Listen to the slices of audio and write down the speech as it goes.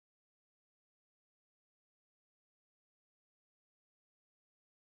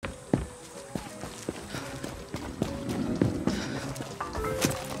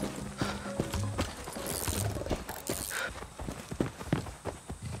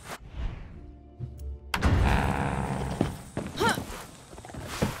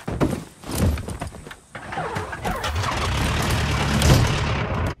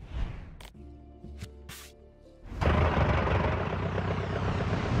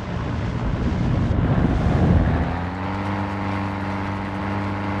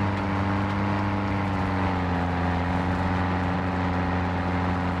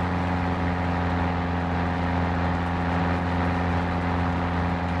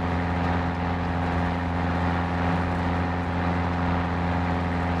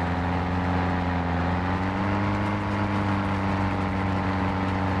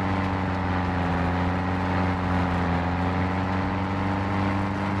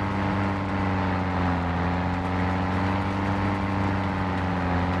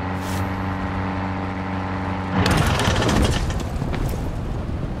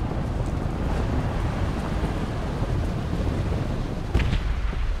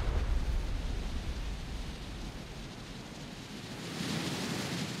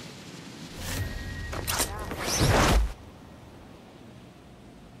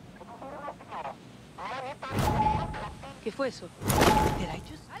¿Qué fue eso? Did I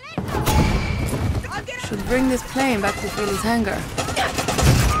just... Should bring this plane back to Philly's hangar.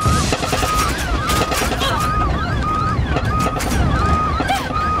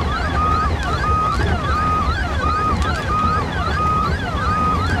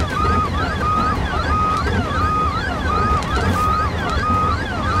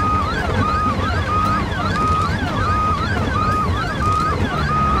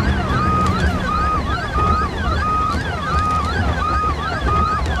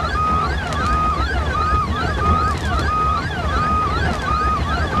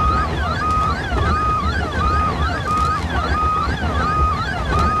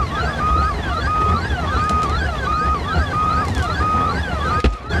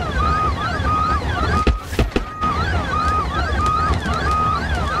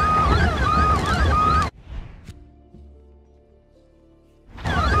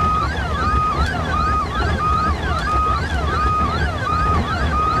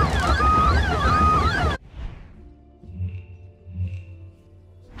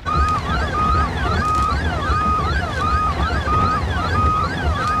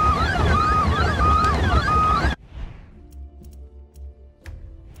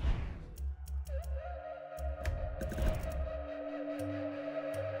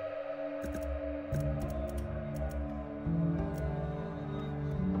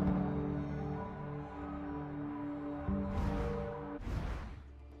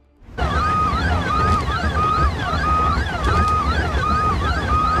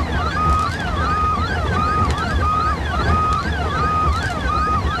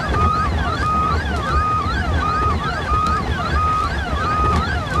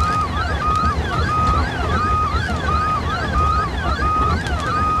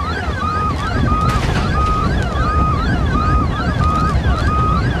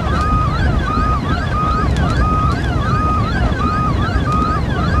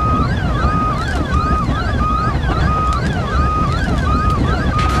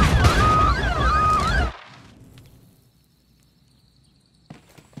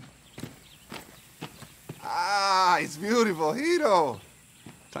 It's beautiful, Hiro.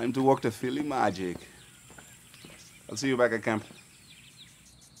 Time to walk the Philly magic. I'll see you back at camp.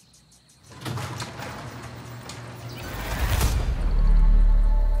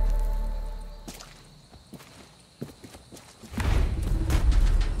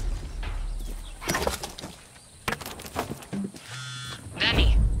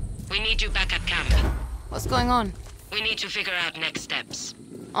 Dani, we need you back at camp. What's going on? We need to figure out next steps.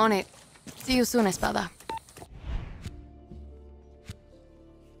 On it. See you soon, Espada.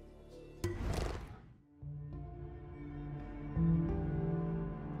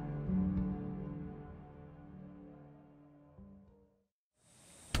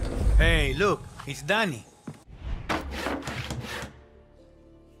 Hey, look, it's Dani.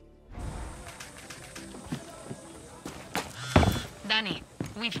 Dani,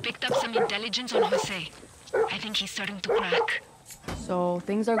 we've picked up some intelligence on Jose. I think he's starting to crack. So,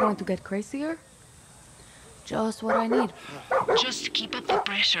 things are going to get crazier? Just what I need. Just keep up the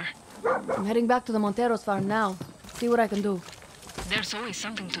pressure. I'm heading back to the Monteros farm now. See what I can do. There's always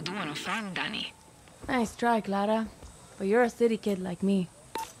something to do on a farm, Dani. Nice try, Clara. But you're a city kid like me.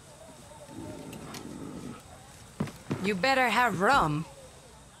 You better have rum.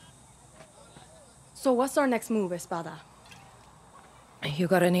 So what's our next move, Espada? You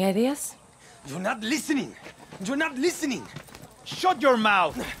got any ideas? You're not listening. You're not listening. Shut your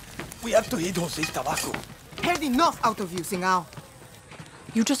mouth. We have to hit Jose's tobacco. Heard enough out of you, Singao.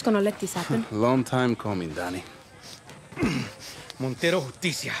 You just gonna let this happen? Long time coming, Dani. Montero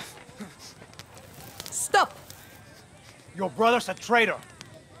Justicia. Stop! Your brother's a traitor.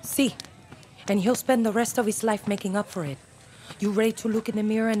 See, and he'll spend the rest of his life making up for it. You ready to look in the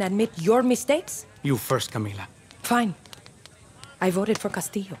mirror and admit your mistakes? You first, Camila. Fine. I voted for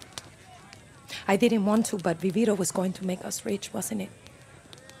Castillo. I didn't want to, but Viviro was going to make us rich, wasn't it?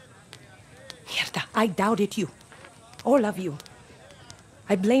 Mierda, I doubted you. All of you.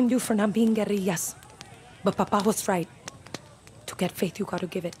 I blamed you for not being guerrillas. But Papa was right. To get faith, you gotta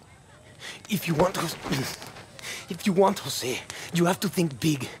give it. If you want Jose, you have to think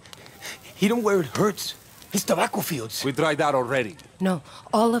big. He don't where it hurts. His tobacco fields. We tried that already. No,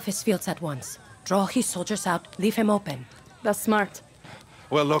 all of his fields at once. Draw his soldiers out, leave him open. That's smart.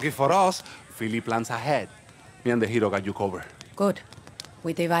 Well, lucky for us, Philly plans ahead. Me and the hero got you covered. Good.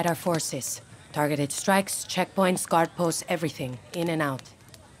 We divide our forces. Targeted strikes, checkpoints, guard posts, everything. In and out.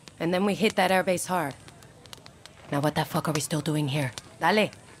 And then we hit that airbase hard. Now what the fuck are we still doing here?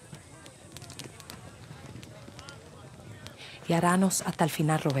 Dale! Y haranos hasta el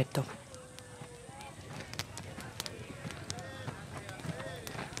final, Roberto.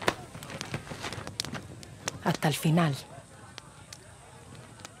 Hasta el final.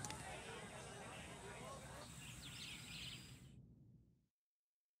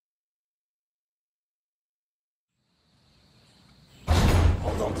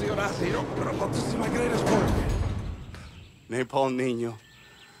 Hold on to your ass, hero. We're about to see my greatest work. Napalm Niño,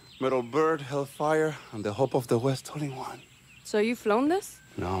 Metal Bird, Hellfire, and the Hope of the West all in one. So you flown this?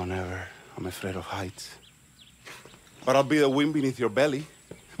 No, never. I'm afraid of heights. But I'll be the wind beneath your belly.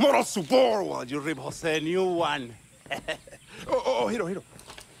 Moral support while you rip Jose a new one. oh, Hero.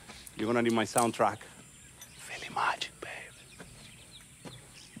 You're gonna need my soundtrack. Philly Magic, babe.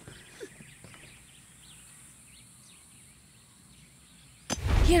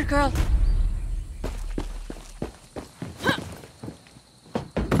 Here, girl.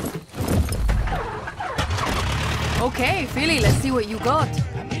 Okay, Philly, let's see what you got.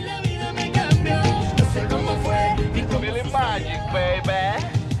 Philly Magic, baby.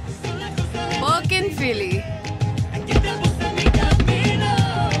 Fucking Philly.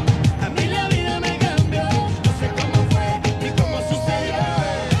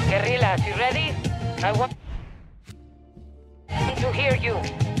 Guerrillas, you ready? I want to hear you.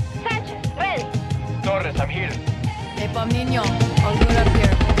 Sanchez, ready. Torres, I'm here. Napalm Niño, all good up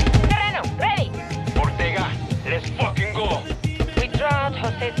here. Serrano, ready. Ortega, let's fucking go. We draw out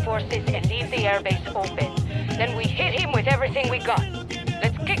Jose's forces and leave the airbase open. Then we hit him with everything we got.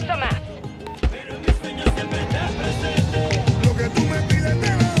 Let's kick some ass. Lo que tú me pides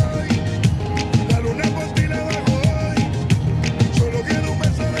te doy. La luna por ti la bajo hoy. Solo quiero un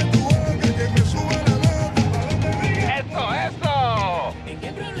beso de tu boca que me suba la nota. Eso. ¿En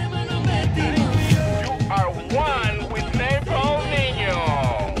qué problema nos metimos? You are one with Napalm Niño.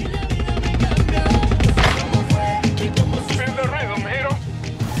 Feel the rhythm, hero.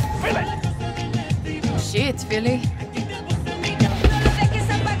 Feel it. Shit, Philly.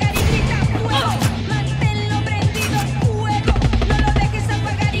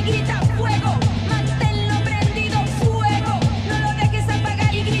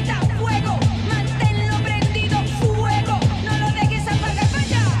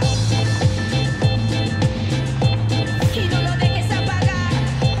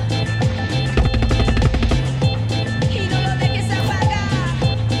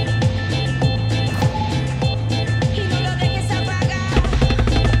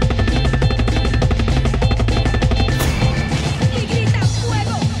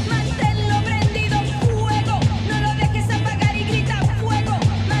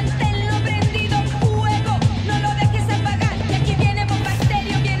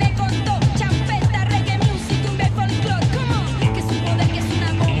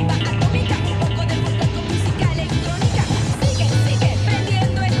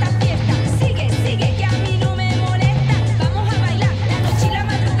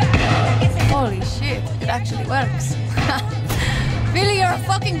 Actually works. Philly, you're a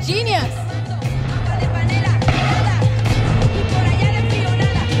fucking genius!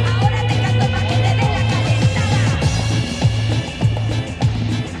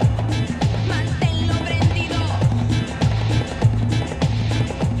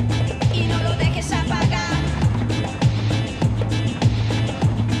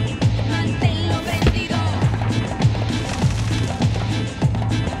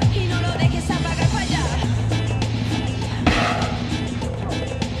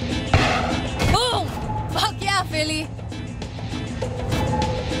 Philly.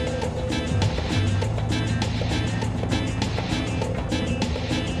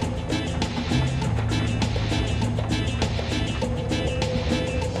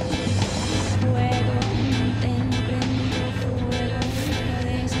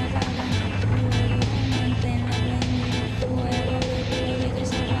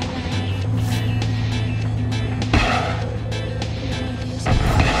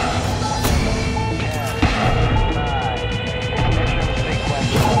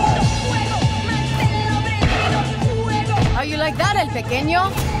 How you like that, el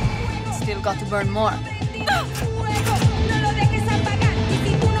pequeño? Still got to burn more.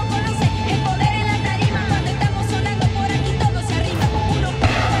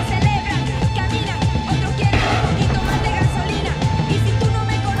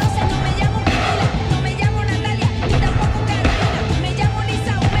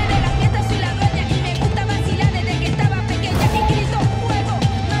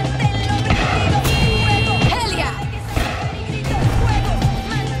 Fuego,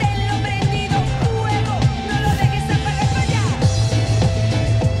 manténlo prendido, fuego, no lo dejes apagar.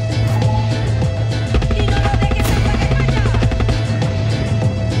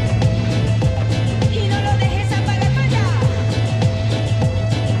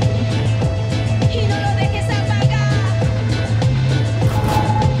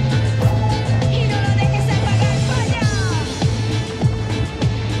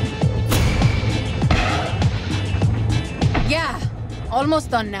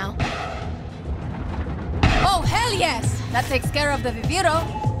 done now. Oh, hell yes! That takes care of the Viviro.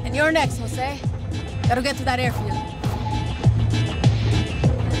 And you're next, Jose. Gotta get to that airfield.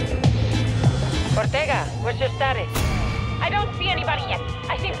 Ortega, what's your status? I don't see anybody yet.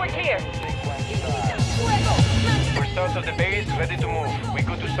 I think we're clear. We're south of the base, ready to move. We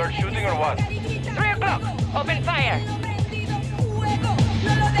good to start shooting or what? 3 o'clock. Open fire.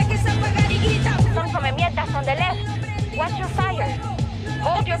 Son come mierdas on the left. Watch your fire.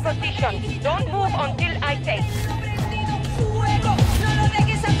 Hold your position. Don't move until I say.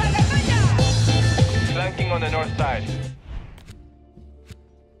 Flanking on the north side.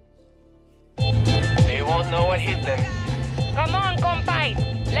 They won't know what hit them. Come on, compay.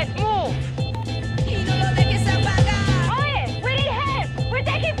 Let's move. Oye, we need help. We're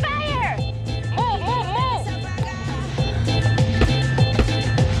taking fire. Move, move, move.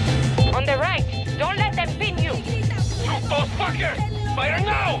 On the right. Don't let them pin you. Shoot those fuckers! Fire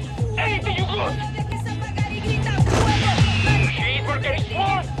now! Anything you got! Shit, we're getting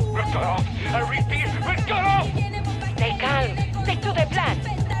swarmed! We're cut off! I repeat, we're cut off! Stay calm. Stick to the plan.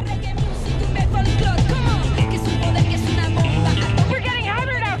 We're getting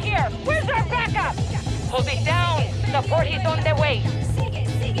hammered out here! Where's our backup? Hold it down. Support is on the way.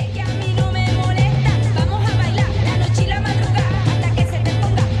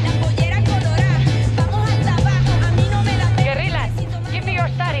 Guerrillas, give me your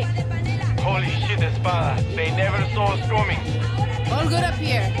status. Holy shit, Espada! They never saw us coming! All good up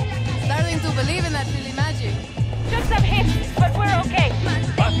here. Starting to believe in that silly magic. Just some hits, but we're okay.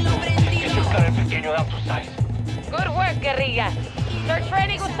 Good work, guerrilla. Search for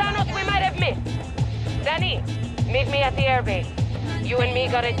any gusanos we might have missed. Dani, meet me at the airbase. You and me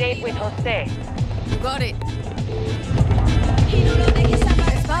got a date with Jose. Got it.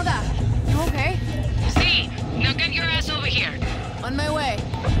 Espada, you okay? See, now get your ass over here. On my way.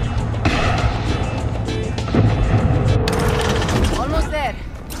 Almost there.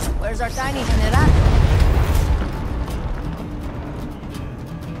 Where's our tiny general?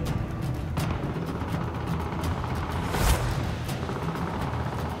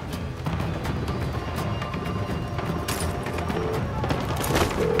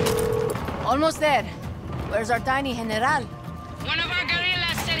 Almost there. Where's our tiny general? One of our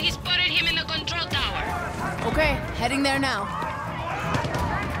guerrillas said he spotted him in the control tower. Okay, heading there now.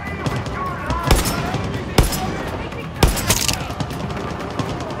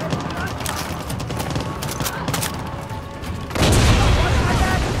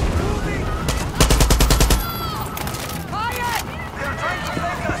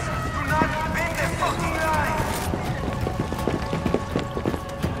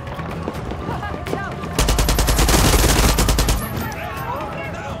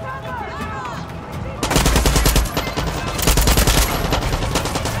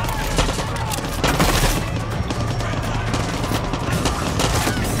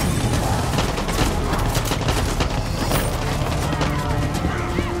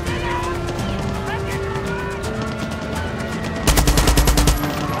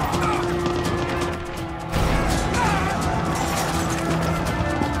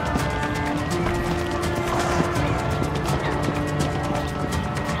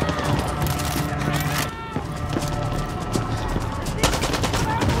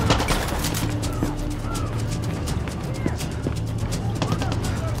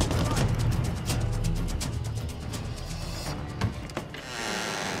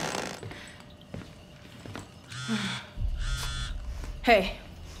 Hey,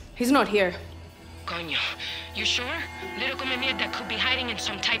 he's not here. Coño, you sure? Little come mierda could be hiding in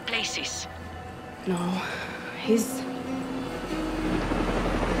some tight places. No, he's...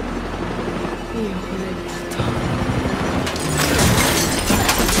 Hijo de puta.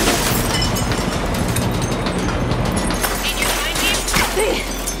 Did you find him? Sí.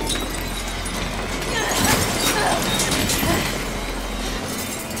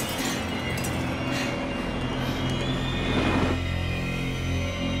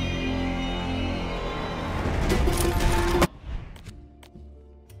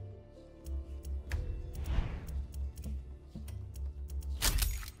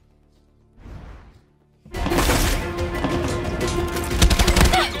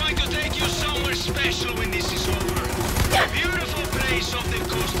 Special when this is over. A beautiful place off the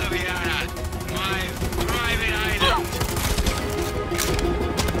Costa Viana, my private island.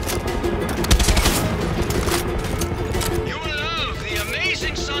 You will love the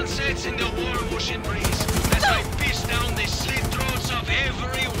amazing sunsets in the warm ocean breeze as I piss down the slit throats of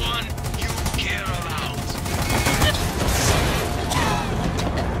everyone you care about.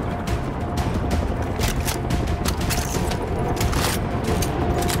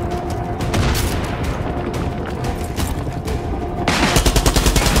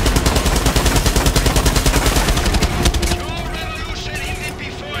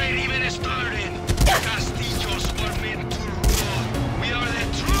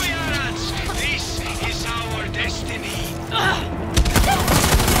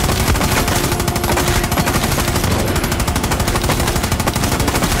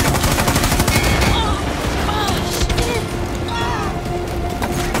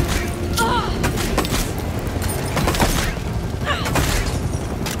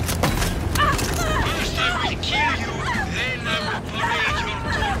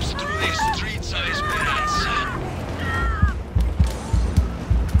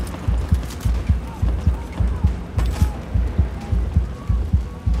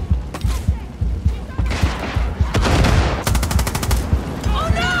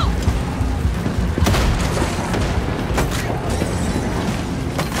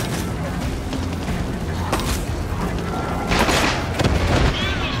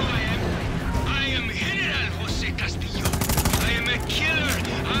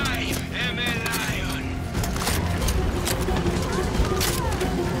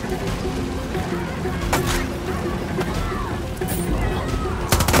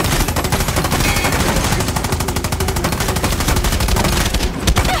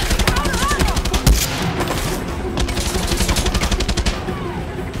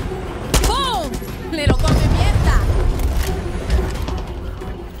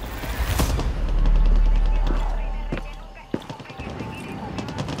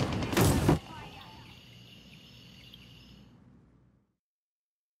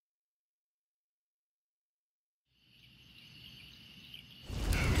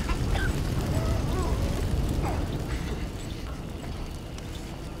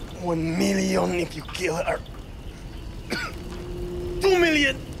 1 million if you kill her. 2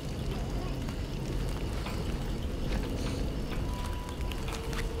 million!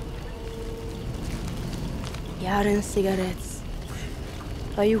 Yaren cigarettes.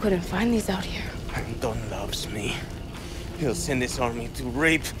 Thought you couldn't find these out here. Anton loves me. He'll send his army to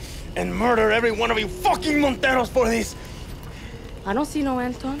rape and murder every one of you fucking Monteros for this. I don't see no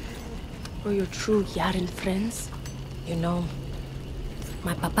Anton. Or your true Yaren friends. You know,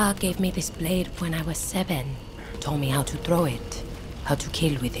 my papa gave me this blade when I was 7. Told me how to throw it, how to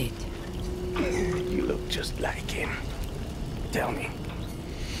kill with it. You look just like him. Tell me,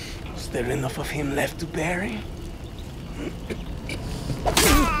 is there enough of him left to bury?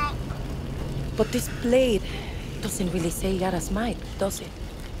 But this blade doesn't really say Yara's might, does it?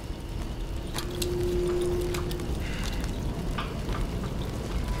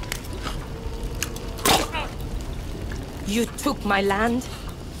 You took my land.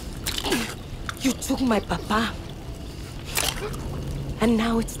 You took my papa. And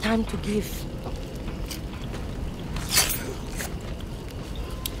now it's time to give.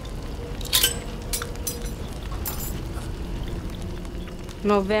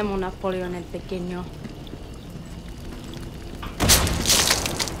 Nos vemos, Napoleón el Pequeño.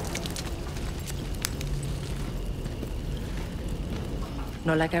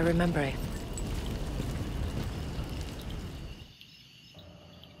 Not like I remember it.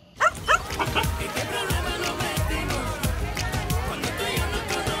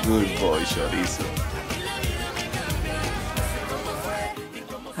 Good boy, Chorizo.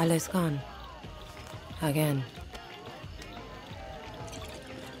 Ale's gone. Again.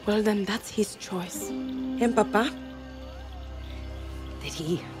 Well, then that's his choice. And Papa? Did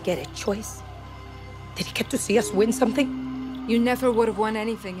he get a choice? Did he get to see us win something? You never would have won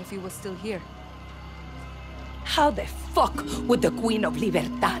anything if he was still here. How the fuck would the Queen of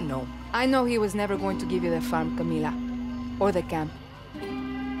Libertad know? I know he was never going to give you the farm, Camila. Or the camp.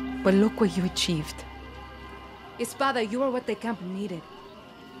 But look what you achieved. Espada, you are what the camp needed.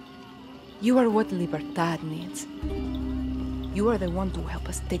 You are what Libertad needs. You are the one to help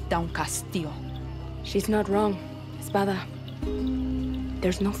us take down Castillo. She's not wrong, Espada.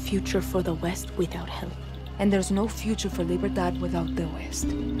 There's no future for the West without help. And there's no future for Libertad without the West.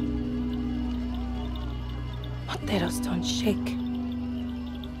 Monteros don't shake.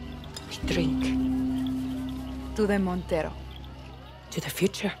 We drink. To the Montero. To the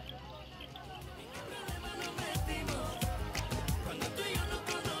future.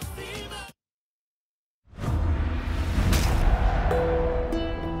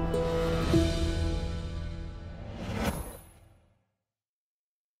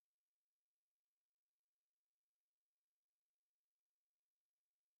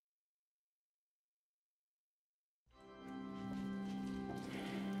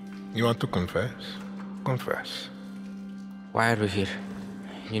 You want to confess? Confess. Why are we here?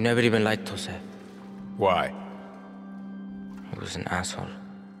 You never even liked Jose. Why? He was an asshole.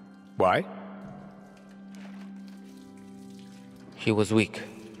 Why? He was weak.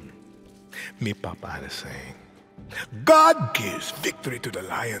 Me papa had a saying. God gives victory to the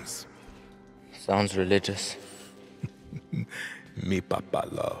lions. Sounds religious. Me papa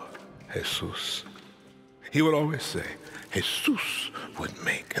loved Jesus. He would always say, Jesus would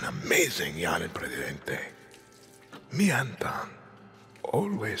make an amazing Llanen Presidente. Me Anton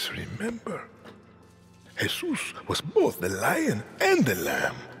always remember, Jesus was both the lion and the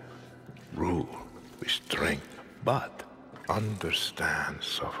lamb. Rule with strength, but understand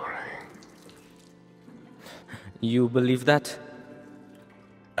suffering. You believe that?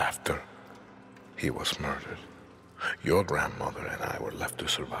 After he was murdered, your grandmother and I were left to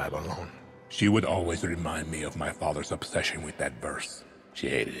survive alone. She would always remind me of my father's obsession with that verse. She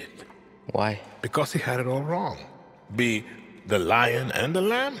hated it. Why? Because he had it all wrong. Be the lion and the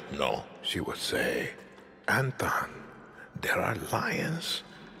lamb? No. She would say, Anton, there are lions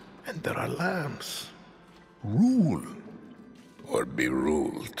and there are lambs. Rule or be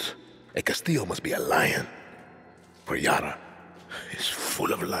ruled. A Castillo must be a lion, for Yara is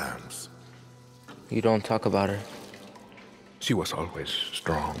full of lambs. You don't talk about her. She was always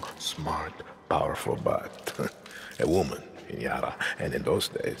strong, smart, powerful, but a woman in Yara. And in those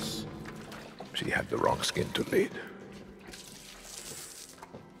days, she had the wrong skin to lead.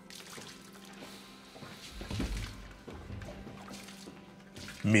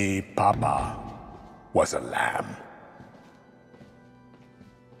 Me papa was a lamb.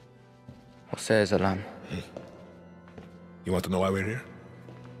 Jose is a lamb. You want to know why we're here?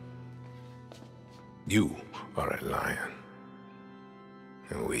 You are a lion.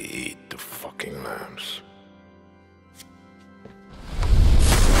 And we eat the fucking lambs.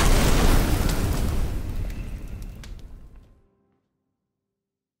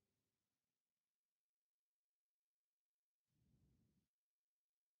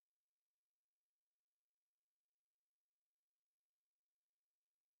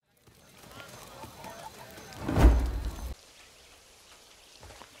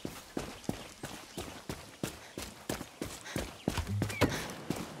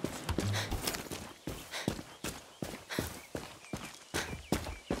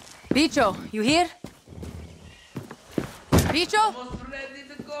 Bicho, you here? Bicho? Almost ready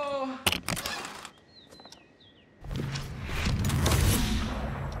to go.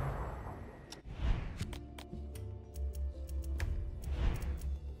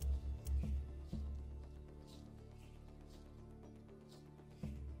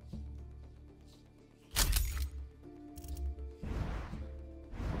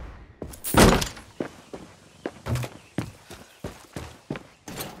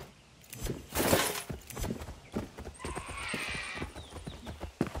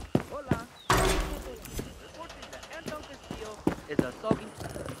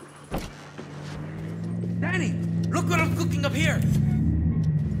 Danny, look what I'm cooking up here.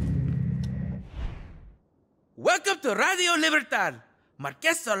 Welcome to Radio Libertad.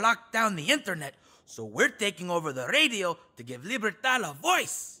 Marquesa locked down the internet, so we're taking over the radio to give Libertad a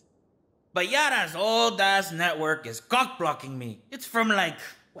voice. But Yara's old-ass network is cock-blocking me. It's from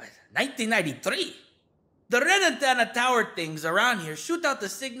 1993. The red antenna tower things around here shoot out the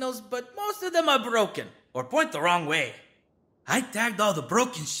signals, but most of them are broken or point the wrong way. I tagged all the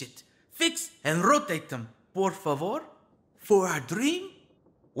broken shit. Fix and rotate them. Por favor? For our dream?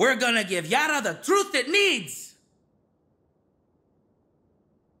 We're gonna give Yara the truth it needs!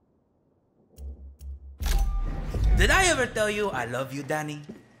 Did I ever tell you I love you, Danny?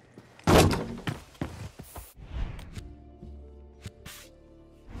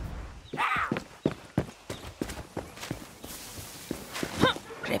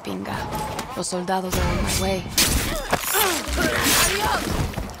 Repinga. Los soldados are on my way. Adios!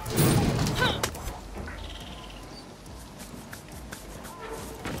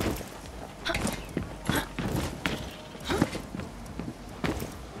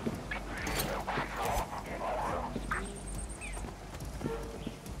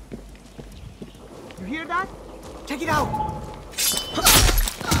 You hear that? Check it out!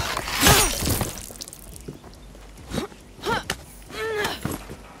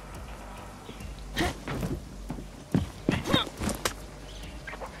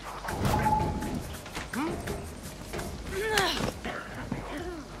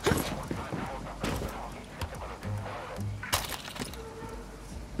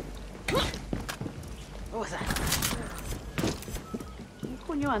 What was that? ¿Qué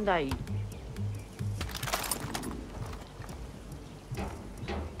coño anda ahí?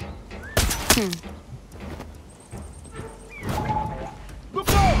 I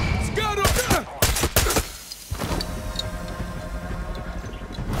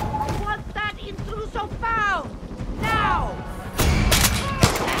want that intruso found! Now! Puma,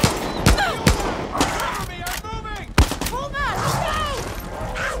 look out!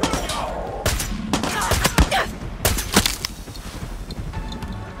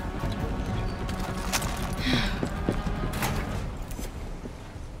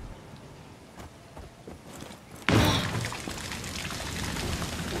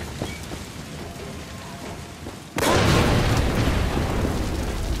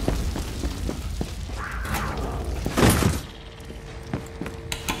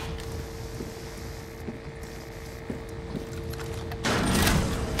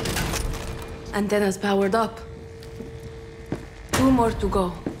 Antennas powered up. 2 more to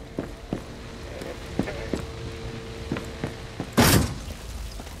go.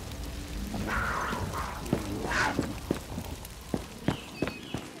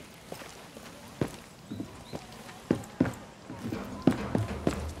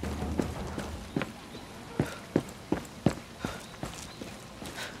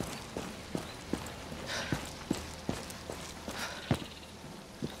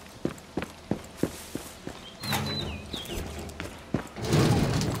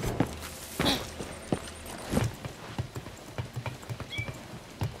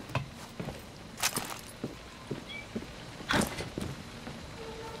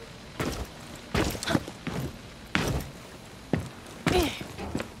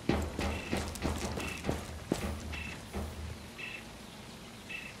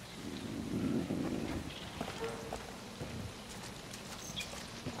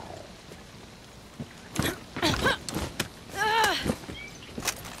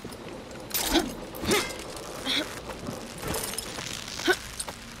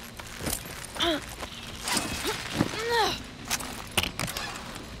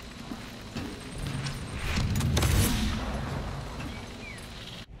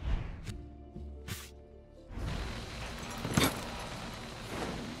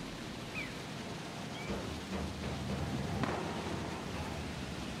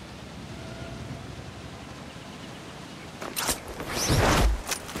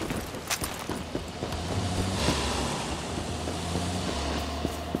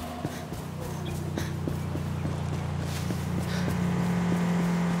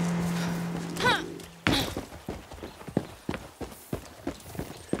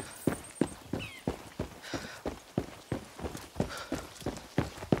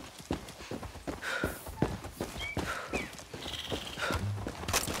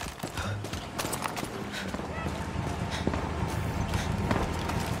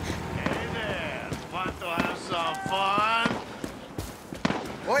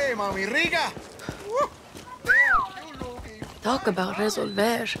 Hey, Mami Riga! Talk about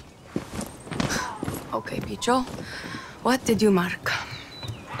resolver. Okay, Picho. What did you mark?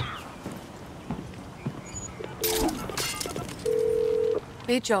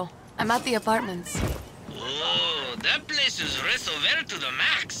 Picho, I'm at the apartments. Oh, that place is resolver to the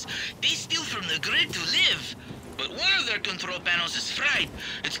max. They steal from the grid to live. But one of their control panels is fried.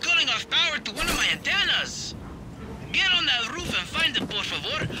 It's cutting off power to one of my antennas. Get on that roof and find it, por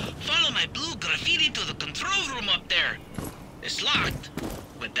favor. Follow my blue graffiti to the control room up there. It's locked,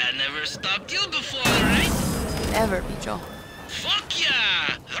 but that never stopped you before, right? Ever, Picho. Fuck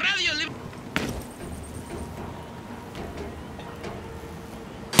yeah! Radio Lib...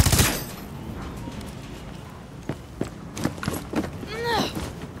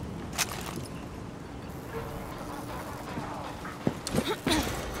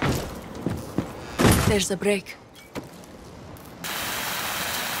 There's a break.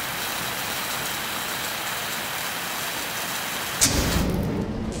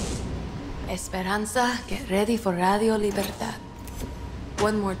 Esperanza, get ready for Radio Libertad.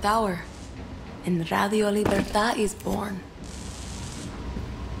 One more tower, and Radio Libertad is born.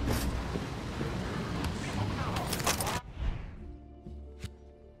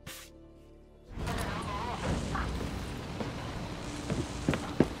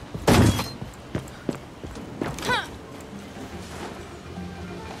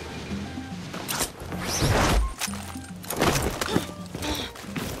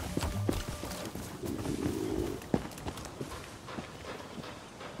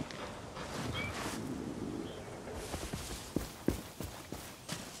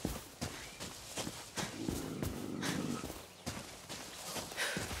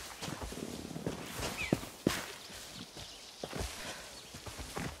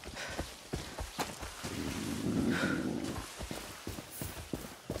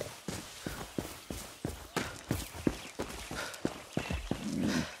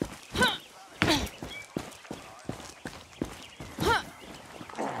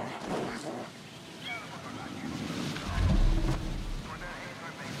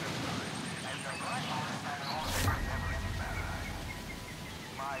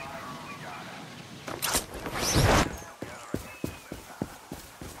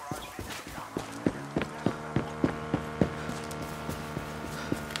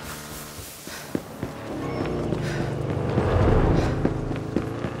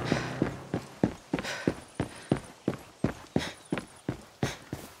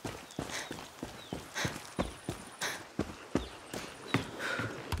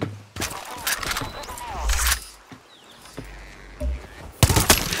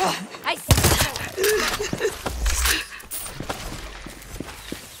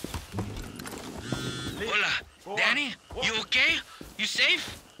 Hola, Danny? You okay? You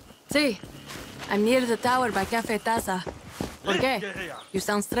safe? Sí. I'm near the tower by Cafe Taza. ¿Por qué? You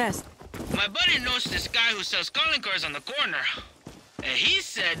sound stressed. My buddy knows this guy who sells calling cards on the corner. And he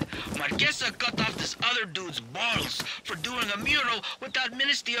said Marquesa cut off this other dude's balls for doing a mural without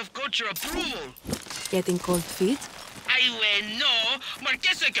Ministry of Culture approval. Getting cold feet? No,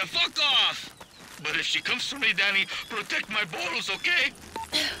 Marquesa can fuck off. But if she comes for me, Danny, protect my balls, okay?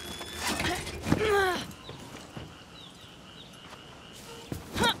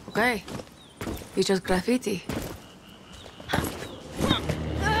 Okay. You just graffiti.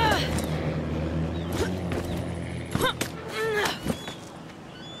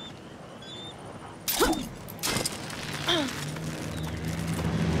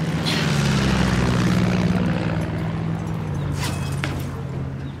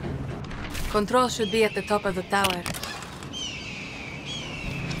 Control should be at the top of the tower.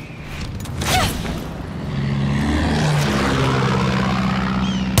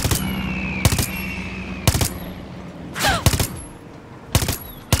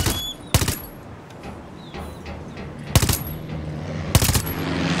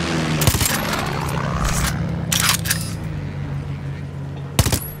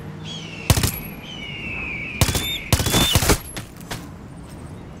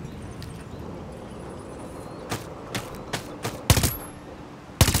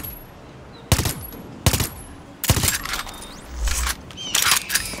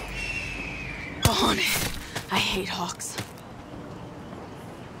 I hate hawks.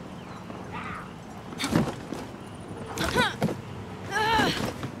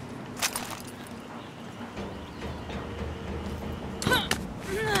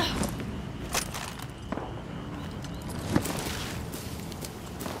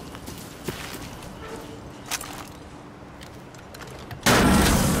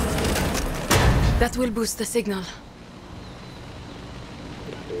 That will boost the signal.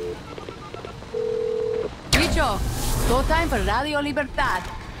 Go time for Radio Libertad.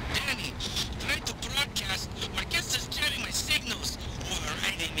 Dani, try to broadcast. My guest is jamming my signals.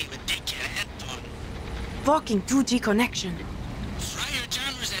 Overriding me with dickhead Anton. Fucking 2G connection. Fry your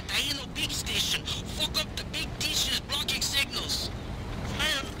jammers at Taino Peak Station. Fuck up the big dishes blocking signals.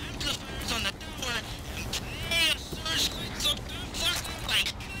 Fire amplifiers on the tower and play a surge quite so damn fucked up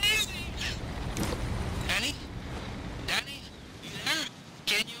like crazy. Dani? Dani? You there?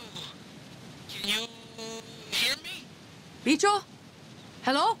 Can you hear me? Bicho?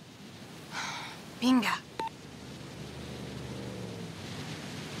 Hello? Pinga.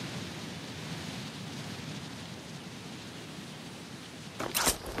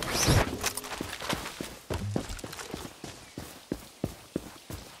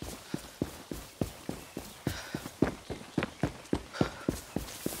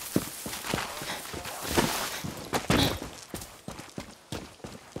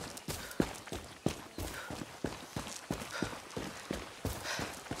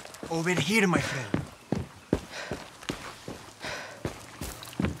 Over here, my friend.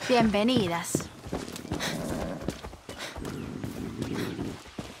 Bienvenidas.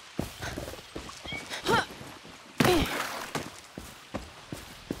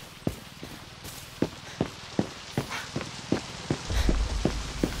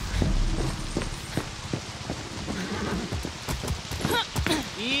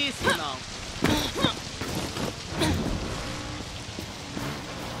 Easy now.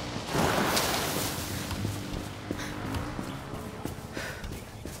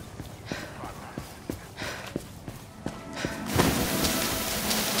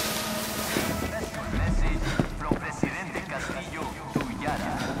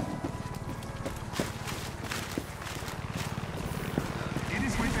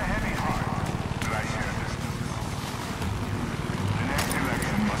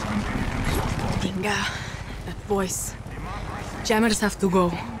 Pinga. That voice. Jammers have to go.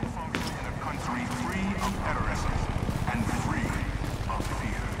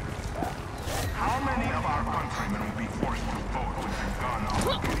 How many of our countrymen will be forced to vote with the gun of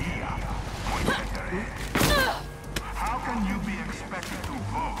Guerilla pointed at their head? How can you be expected to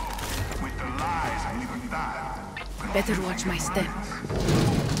vote with the lies of Libertad? Better watch my step.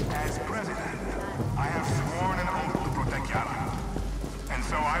 As president, I have sworn an oath to protect Yara. And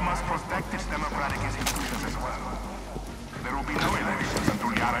so I must protect its democratic institutions as well. There will be no elections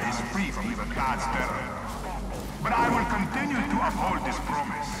until Yara is free from Libertad's terror. But I will continue to uphold this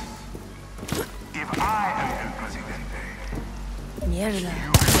promise. If I am el presidente, Mierda.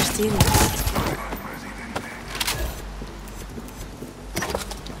 They're serious.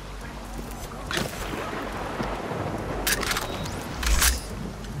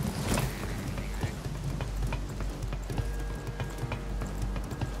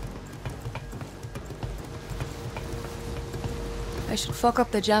 I should fuck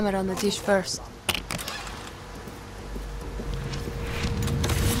up the jammer on the dish first.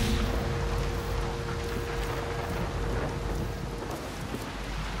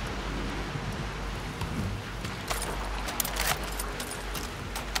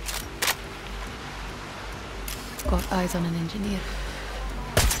 Got eyes on an engineer.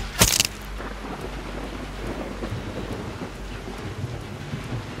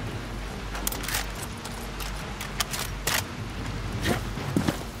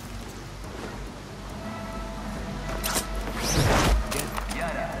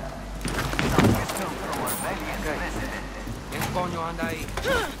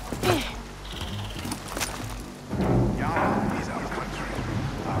 Yara is our country,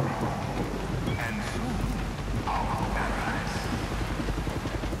 our home, and soon our paradise.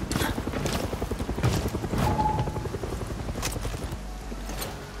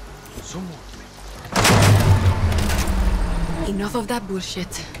 Enough of that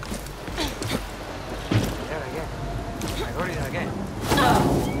bullshit. I heard it again.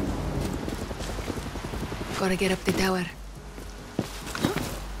 Gotta get up the tower.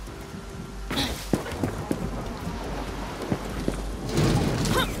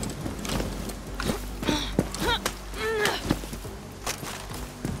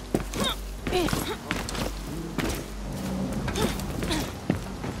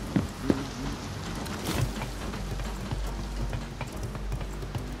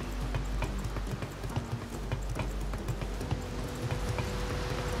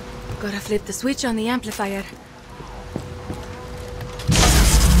 Gotta flip the switch on the amplifier.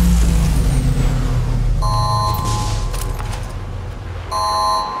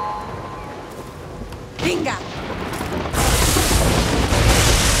 Pinga!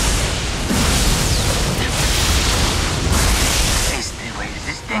 Wait, is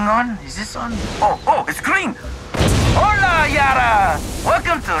this thing on? Is this on? Oh, it's green! Oh! Yara Yara!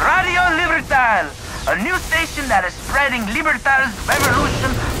 Welcome to Radio Libertad, a new station that is spreading Libertad's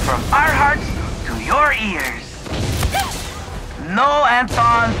revolution from our hearts to your ears. No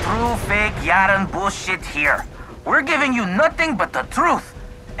Anton, true, fake, Yaran bullshit here. We're giving you nothing but the truth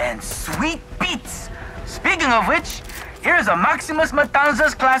and sweet beats. Speaking of which, here's a Maximus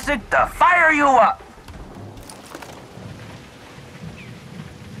Matanzas classic to fire you up.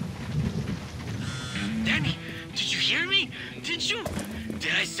 Dani, did you hear me? Did you?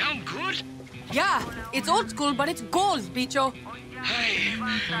 Did I sound good? Yeah, it's old school, but it's gold, bicho. Hey,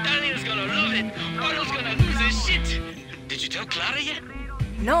 Daniel's gonna love it. Arnold's gonna lose his shit. Did you tell Clara yet?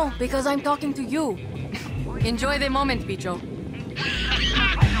 No, because I'm talking to you. Enjoy the moment, bicho. I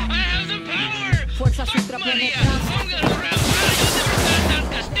have the power! Fuerza Fuck Maria! I'm gonna rap Radio Libertad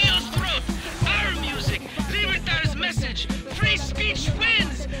Castillo's throat! Our music! Libertad's message! Free speech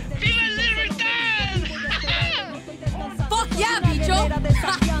wins! Viva Libertad! Fuck yeah, bicho!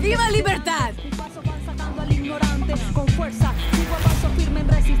 Viva Libertad! Con fuerza, sigo a paso firme en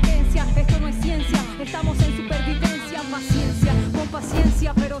resistencia. Esto no es ciencia, estamos en supervivencia. Paciencia, con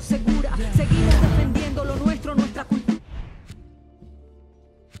paciencia pero segura. Seguimos defendiendo lo nuestro, nuestra cultura.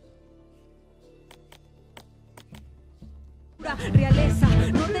 Realeza,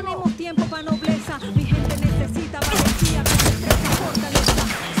 no tenemos tiempo para nobleza. Mi gente necesita valentía, con destreza y fortaleza.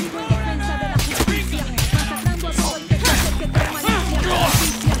 Sigo en defensa de la justicia, masacrando a todo el que trae malicia.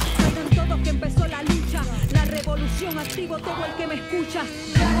 Justicia, saben todos que empezó la lucha, la revolución. Activo todo el que me escucha.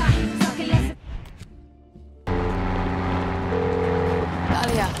 Sáquenle.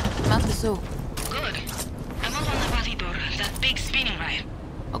 Dalia, I'm at the zoo. Good. I'm up on the batidor, that big spinning ride.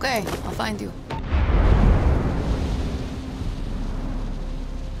 Okay, I'll find you.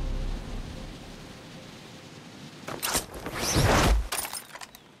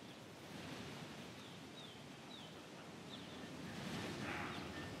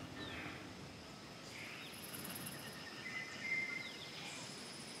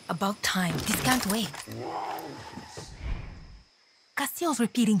 About time. This can't wait. Castillo's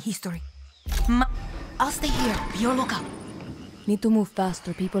repeating history. I'll stay here. Be your lookout. Need to move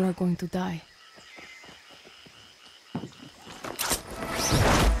faster. People are going to die.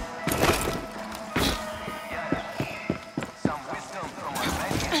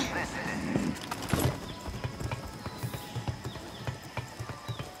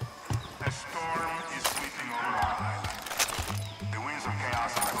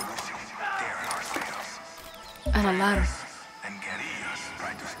 And a ladder. And guerrillas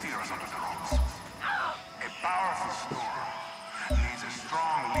try to steer us under the ropes. A powerful storm needs a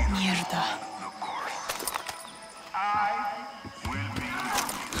strong leader Mierda. to hold the course. I will be your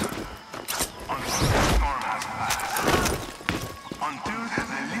leader until the storm has passed. Until the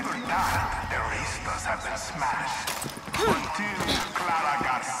Libertad terroristas have been smashed. Until Clara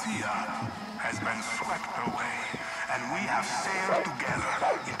Garcia has been swept away and we have sailed together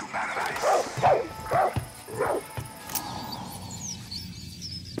into paradise.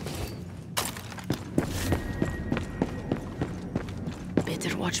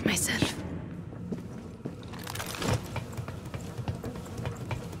 Better watch myself.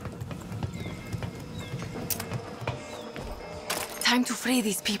 Time to free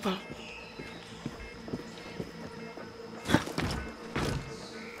these people.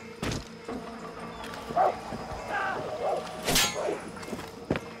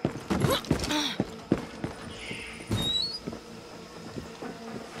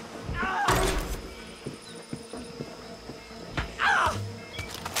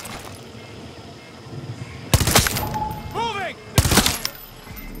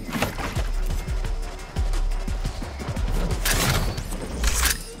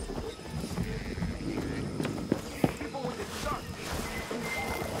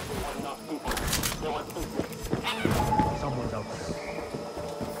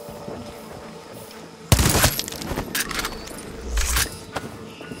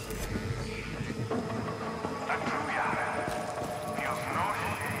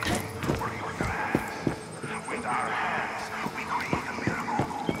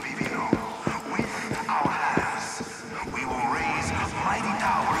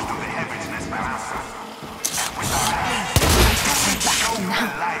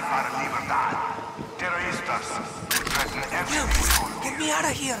 Get me out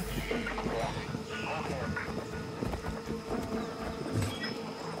of here!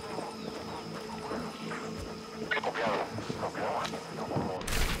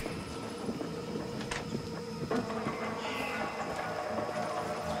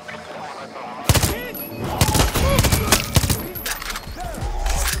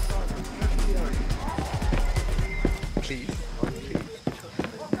 Please.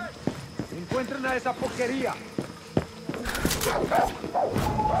 entren a esa porquería.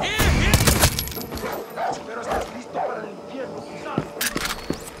 Pero estás listo para el infierno, ¿sabes?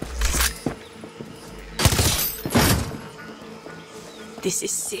 This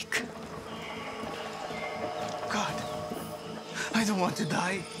is sick. God, I don't want to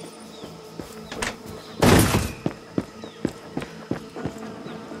die.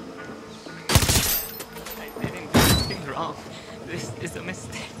 I didn't do anything wrong. This is a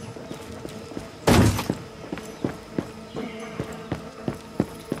mistake.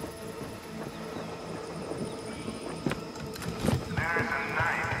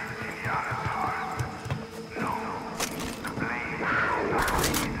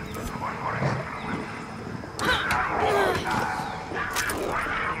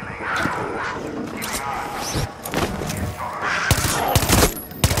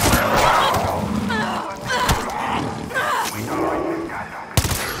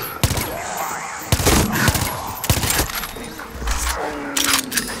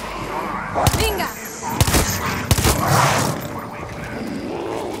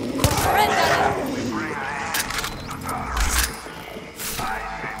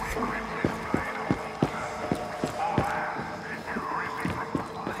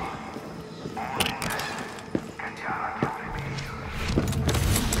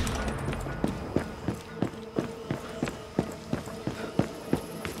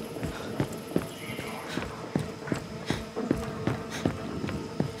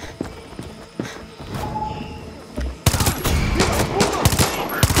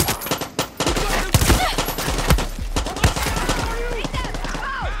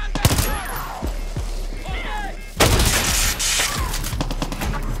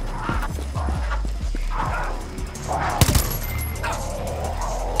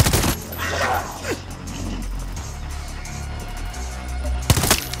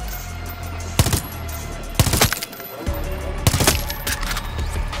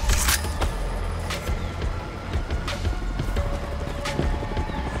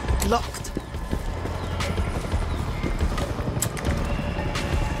 Locked.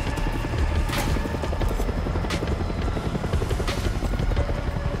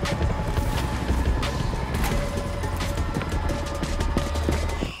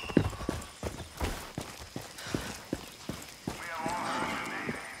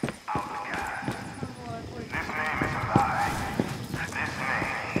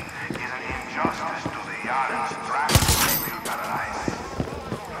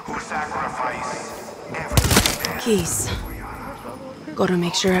 Keys. Gotta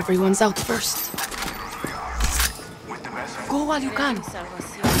make sure everyone's out first. Go while you can.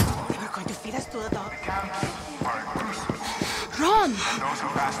 You're going to feed us to the dog. Run! Those who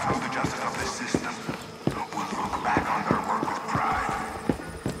pass through the justice of this system will look back on their work with pride.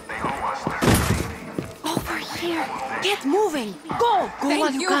 They owe us their safety. Over here! Get moving! Go! Go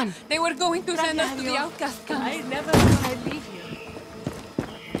while you can. They were going to send us to the outcast camp. I never thought I'd leave you.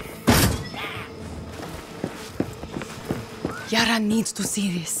 Yara needs to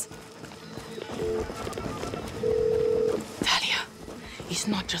see this. Talia, it's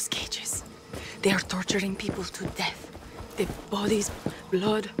not just cages. They are torturing people to death. The bodies,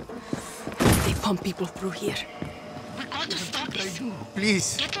 blood. They pump people through here. We got to stop this.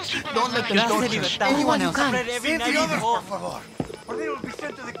 Please, Get those people don't let them outside. torture anyone else. Save the others, por favor. Or they will be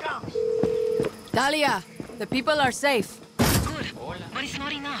sent to the camps. Talia, the people are safe. Good, but it's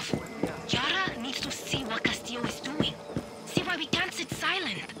not enough. Yara needs to see what Castillo is doing. See why we can't sit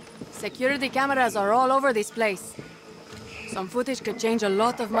silent. Security cameras are all over this place. Some footage could change a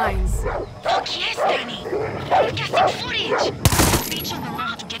lot of minds. Fuck yes, Dani! Broadcasting footage! Rachel will know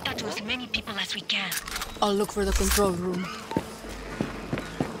how to get that to as many people as we can. I'll look for the control room.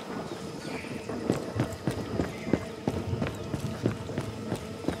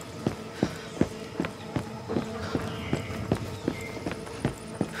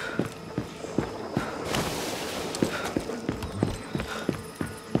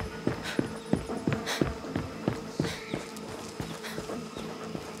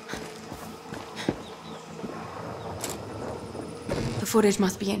 The footage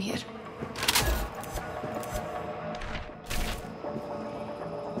must be in here.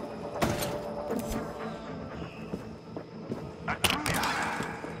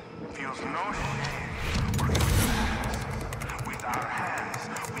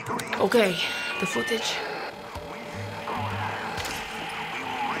 Okay, the footage.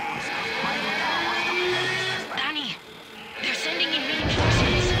 Dani, they're sending in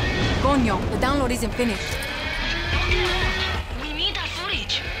reinforcements. Coño, the download isn't finished. We need that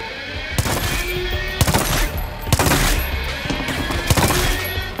footage.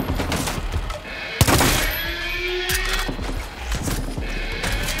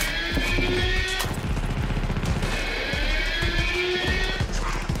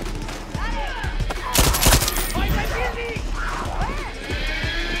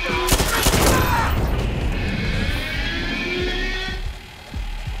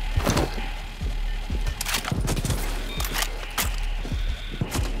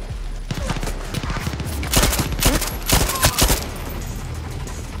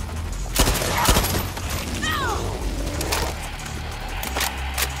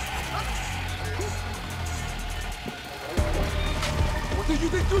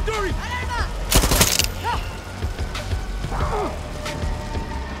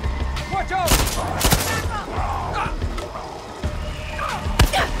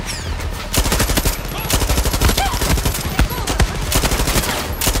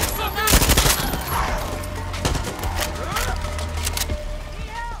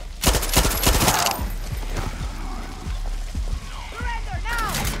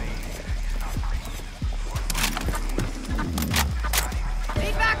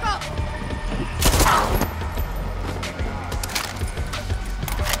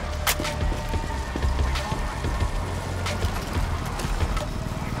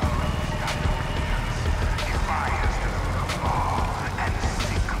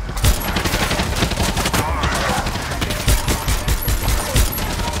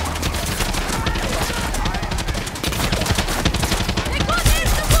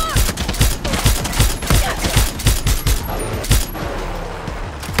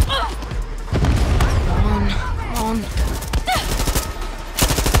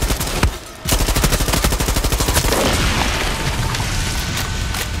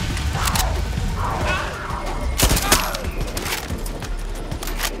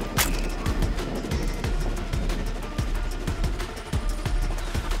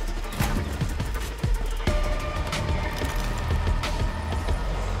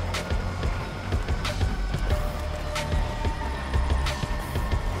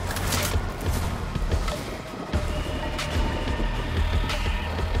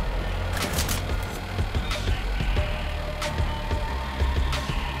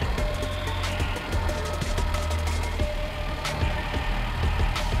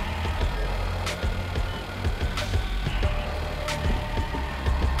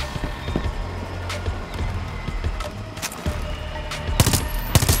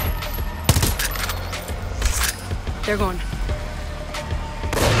 They're gone.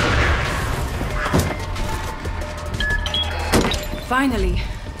 Finally,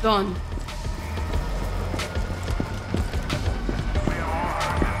 done.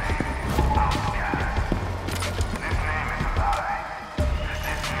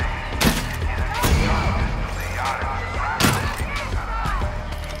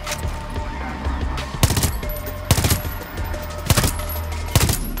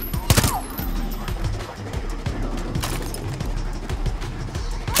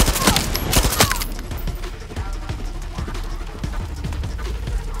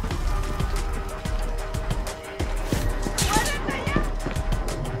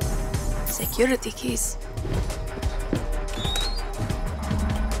 Security keys.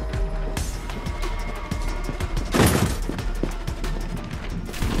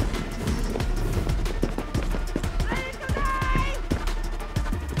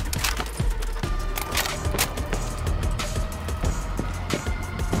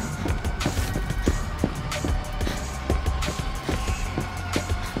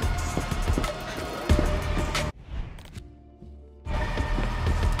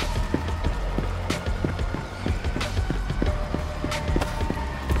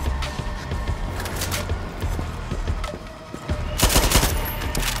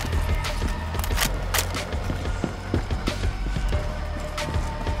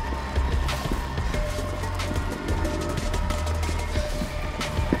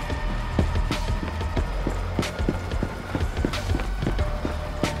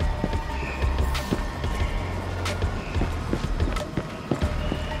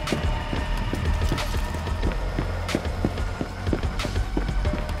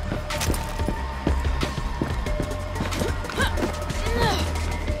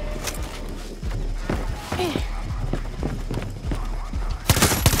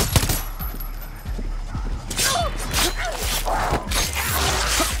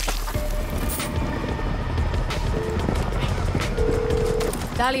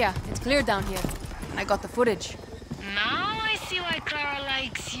 Talia, it's clear down here. I got the footage. Now I see why Clara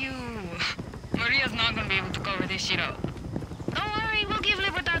likes you. Maria's not gonna be able to cover this shit up. Don't worry, we'll give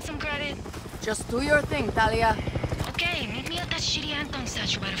Libertad some credit. Just do your thing, Talia. Okay, meet me at that shitty Anton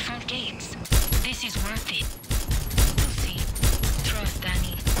statue by the front gates. This is worth it. You'll see. Trust,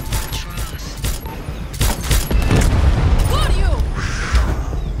 Dani. Trust. Got you!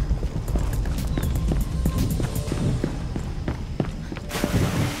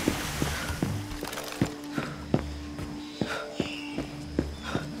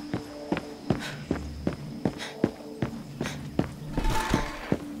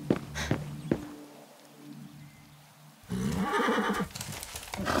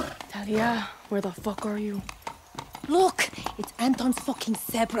 Talia, where the fuck are you? Look, it's Anton's fucking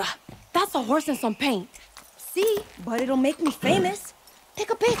zebra. That's a horse and some paint. See? But it'll make me famous. Take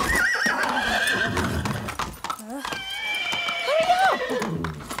a pic. Hurry up!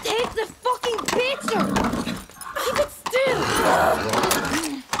 Take the fucking picture! Keep it still!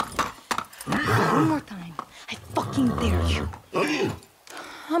 One more time. I fucking dare you.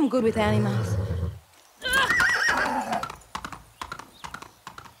 I'm good with animals.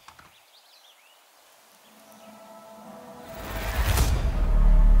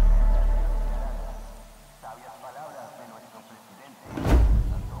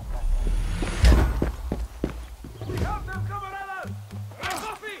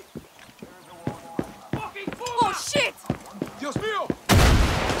 Oh shit! Dios mío!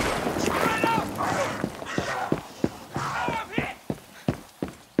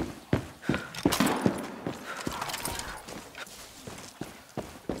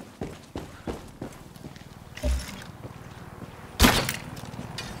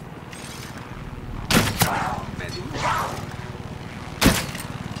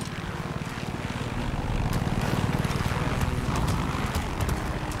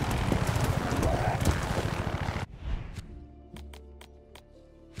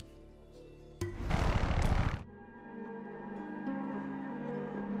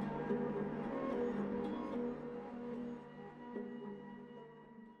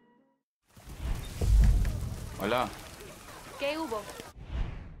 Hola. ¿Qué hubo?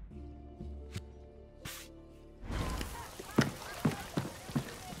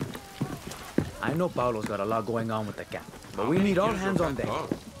 I know Paolo's got a lot going on with the camp, but we need all hands on deck.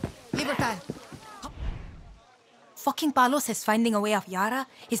 Libertad. Fucking Paolo says finding a way off Yara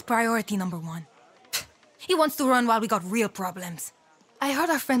is priority #1. He wants to run while we got real problems. I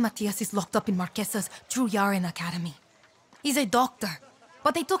heard our friend Matias is locked up in Marquesa's True Yaren Academy. He's a doctor,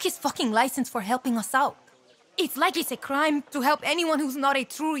 but they took his fucking license for helping us out. It's like it's a crime to help anyone who's not a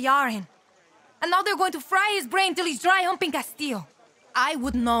true Yaren. And now they're going to fry his brain till he's dry humping Castillo. I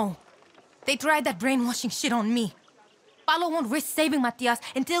would know. They tried that brainwashing shit on me. Paulo won't risk saving Matias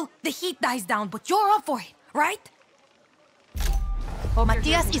until the heat dies down, but you're up for it, right?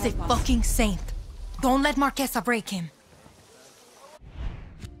 Matias is a fucking saint. Don't let Marquesa break him.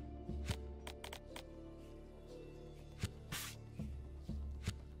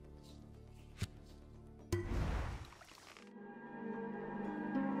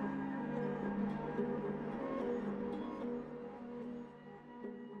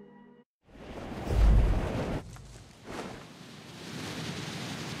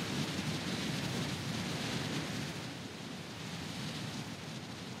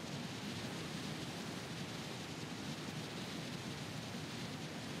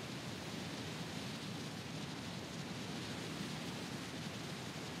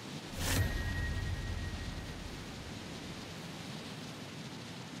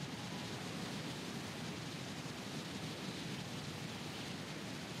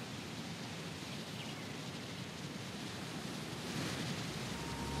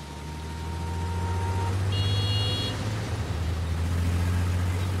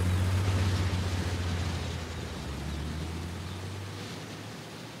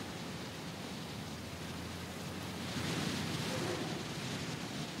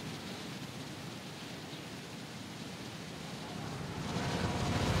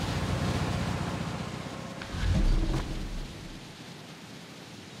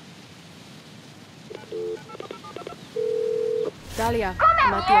 Dahlia,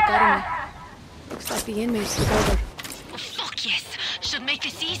 I'm at the academy. Looks like the inmates took over. Oh, fuck yes. Should make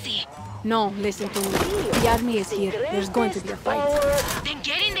this easy. No, listen to me. The army is here. There's going to be a fight. Then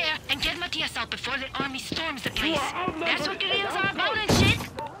get in there and get Matias out before the army storms the place. That's what guerrillas are about and shit.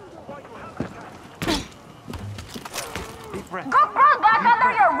 Go crawl back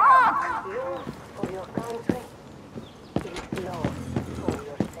under your rock!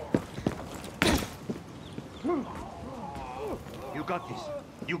 You got this.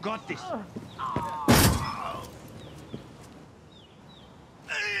 You got this.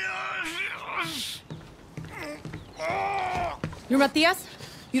 You're Matias?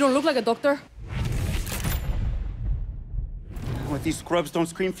 You don't look like a doctor. What, these scrubs don't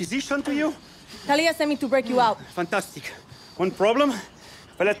scream physician to you? Talia sent me to break you out. Fantastic. One problem?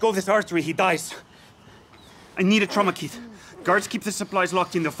 If I let go of this artery, he dies. I need a trauma kit. Guards keep the supplies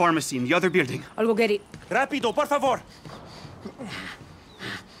locked in the pharmacy in the other building. I'll go get it. Rápido, por favor!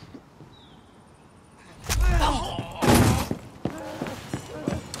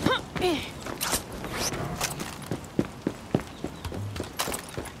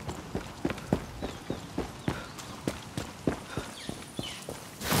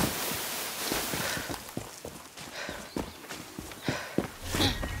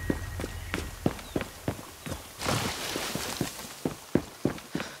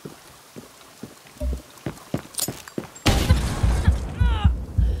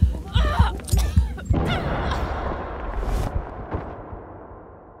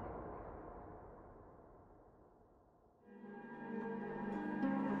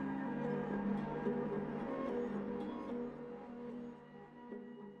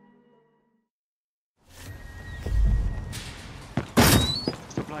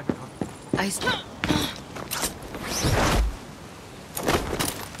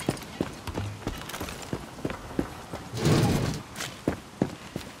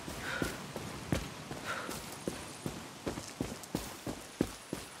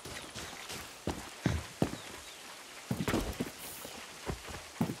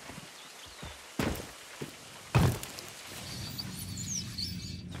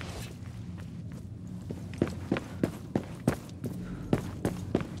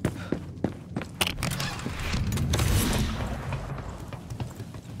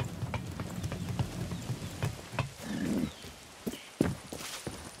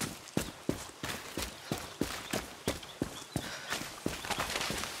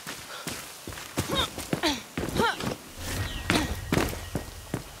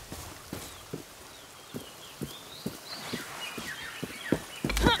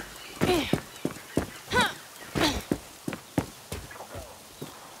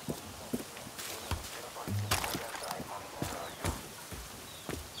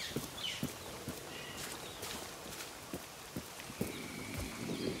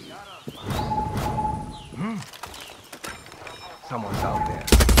 Someone's out there.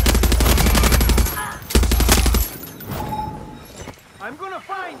 I'm gonna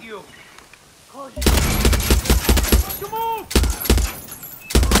find you! Come move!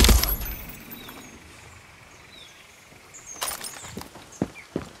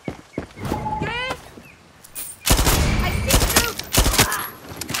 Get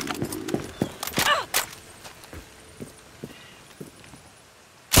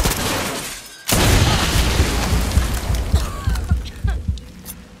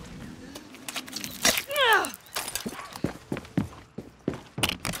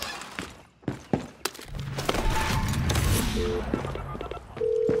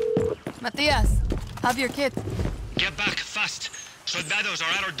Matias, have your kit. Get back, fast. Soldados are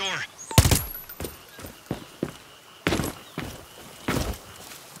at our door.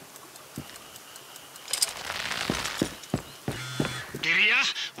 Guerrilla,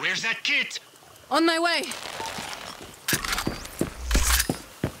 where's that kit? On my way.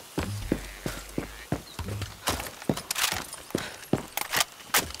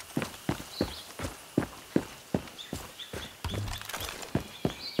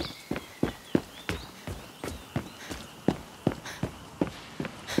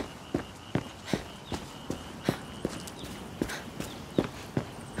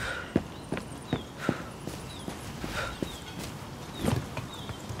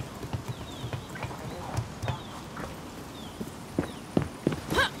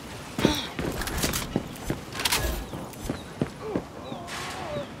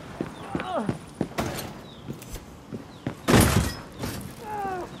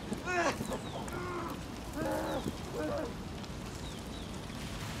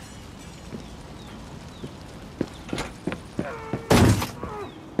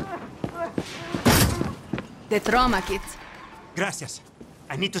 The trauma kit. Gracias.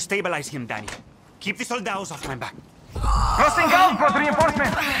 I need to stabilize him, Dani. Keep the soldados off my back. Crossing out for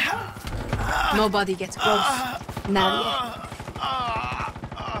reinforcement! Nobody gets close. Nadie.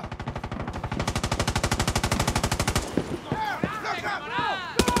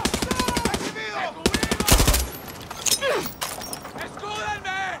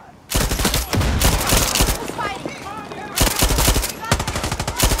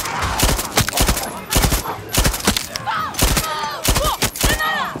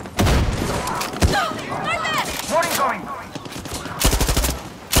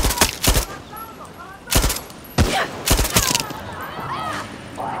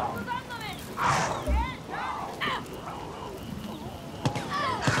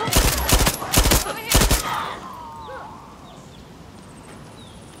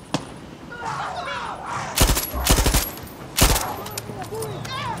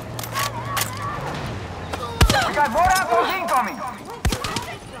 We got more assholes incoming!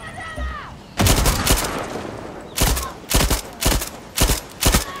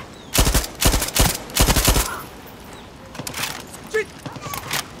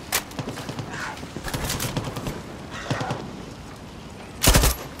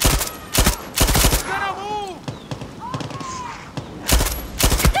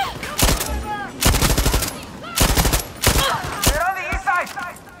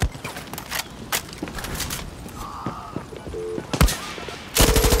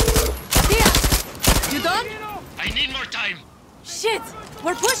 Shit!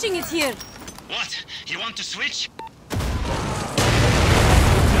 We're pushing it here! What? You want to switch?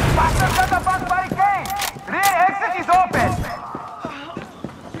 Faster shut the front barricade! Rear exit is open!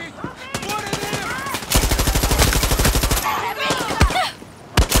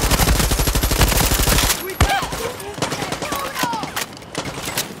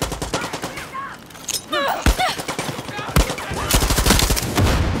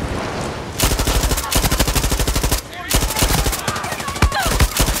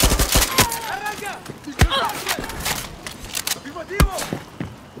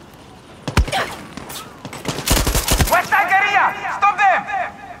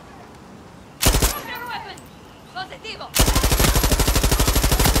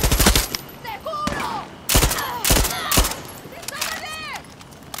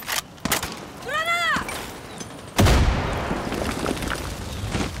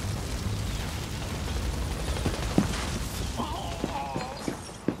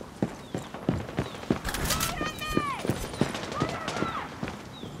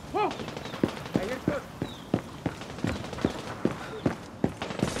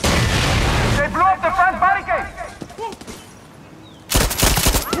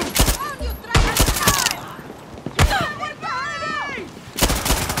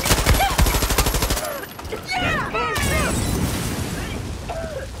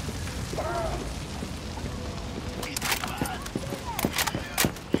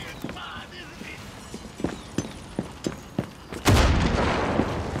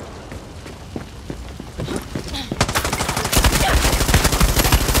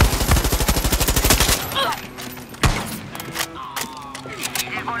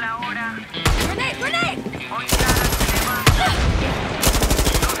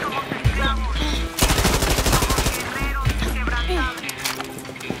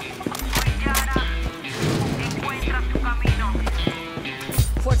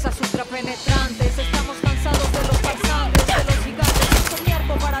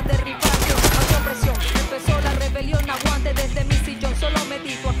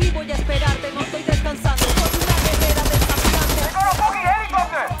 Aquí voy a esperar.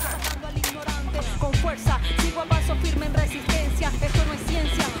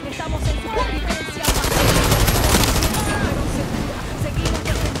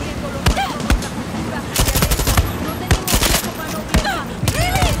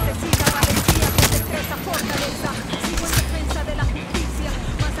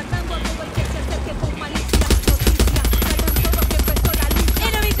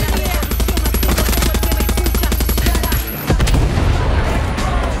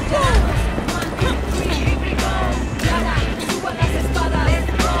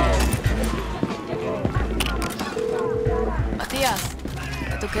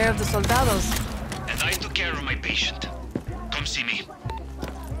 took care of the soldados. And I took care of my patient. Come see me.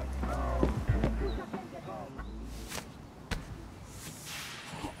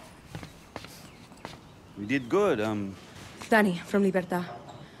 We did good, Dani, from Libertad.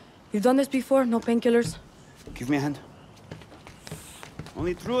 You've done this before? No painkillers? Give me a hand.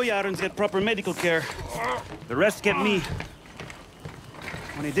 Only true Yarans get proper medical care. The rest get me.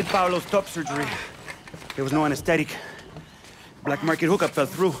 When I did Paolo's top surgery, there was no anesthetic. Black market hookup fell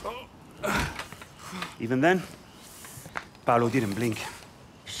through. Even then, Paolo didn't blink.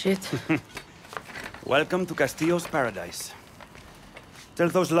 Shit. Welcome to Castillo's paradise. Tell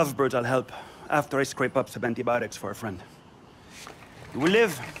those lovebirds I'll help after I scrape up some antibiotics for a friend. You will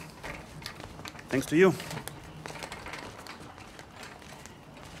live. Thanks to you.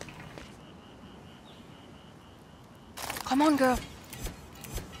 Come on, girl.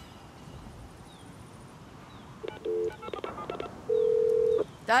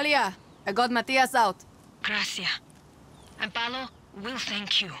 Dalia, I got Matias out. Gracia. And Paolo will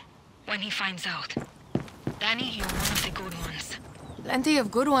thank you when he finds out. Dani, you're one of the good ones. Plenty of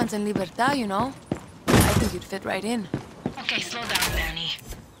good ones in Libertad, you know. I think you'd fit right in. Okay, slow down, Dani.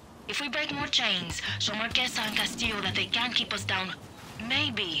 If we break more chains, show Marquesa and Castillo that they can't keep us down,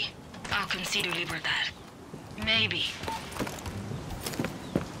 maybe I'll consider Libertad. Maybe.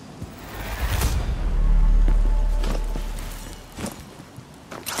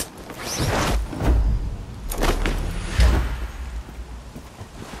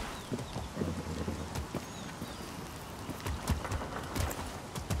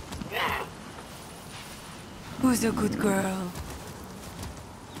 Who's a good girl?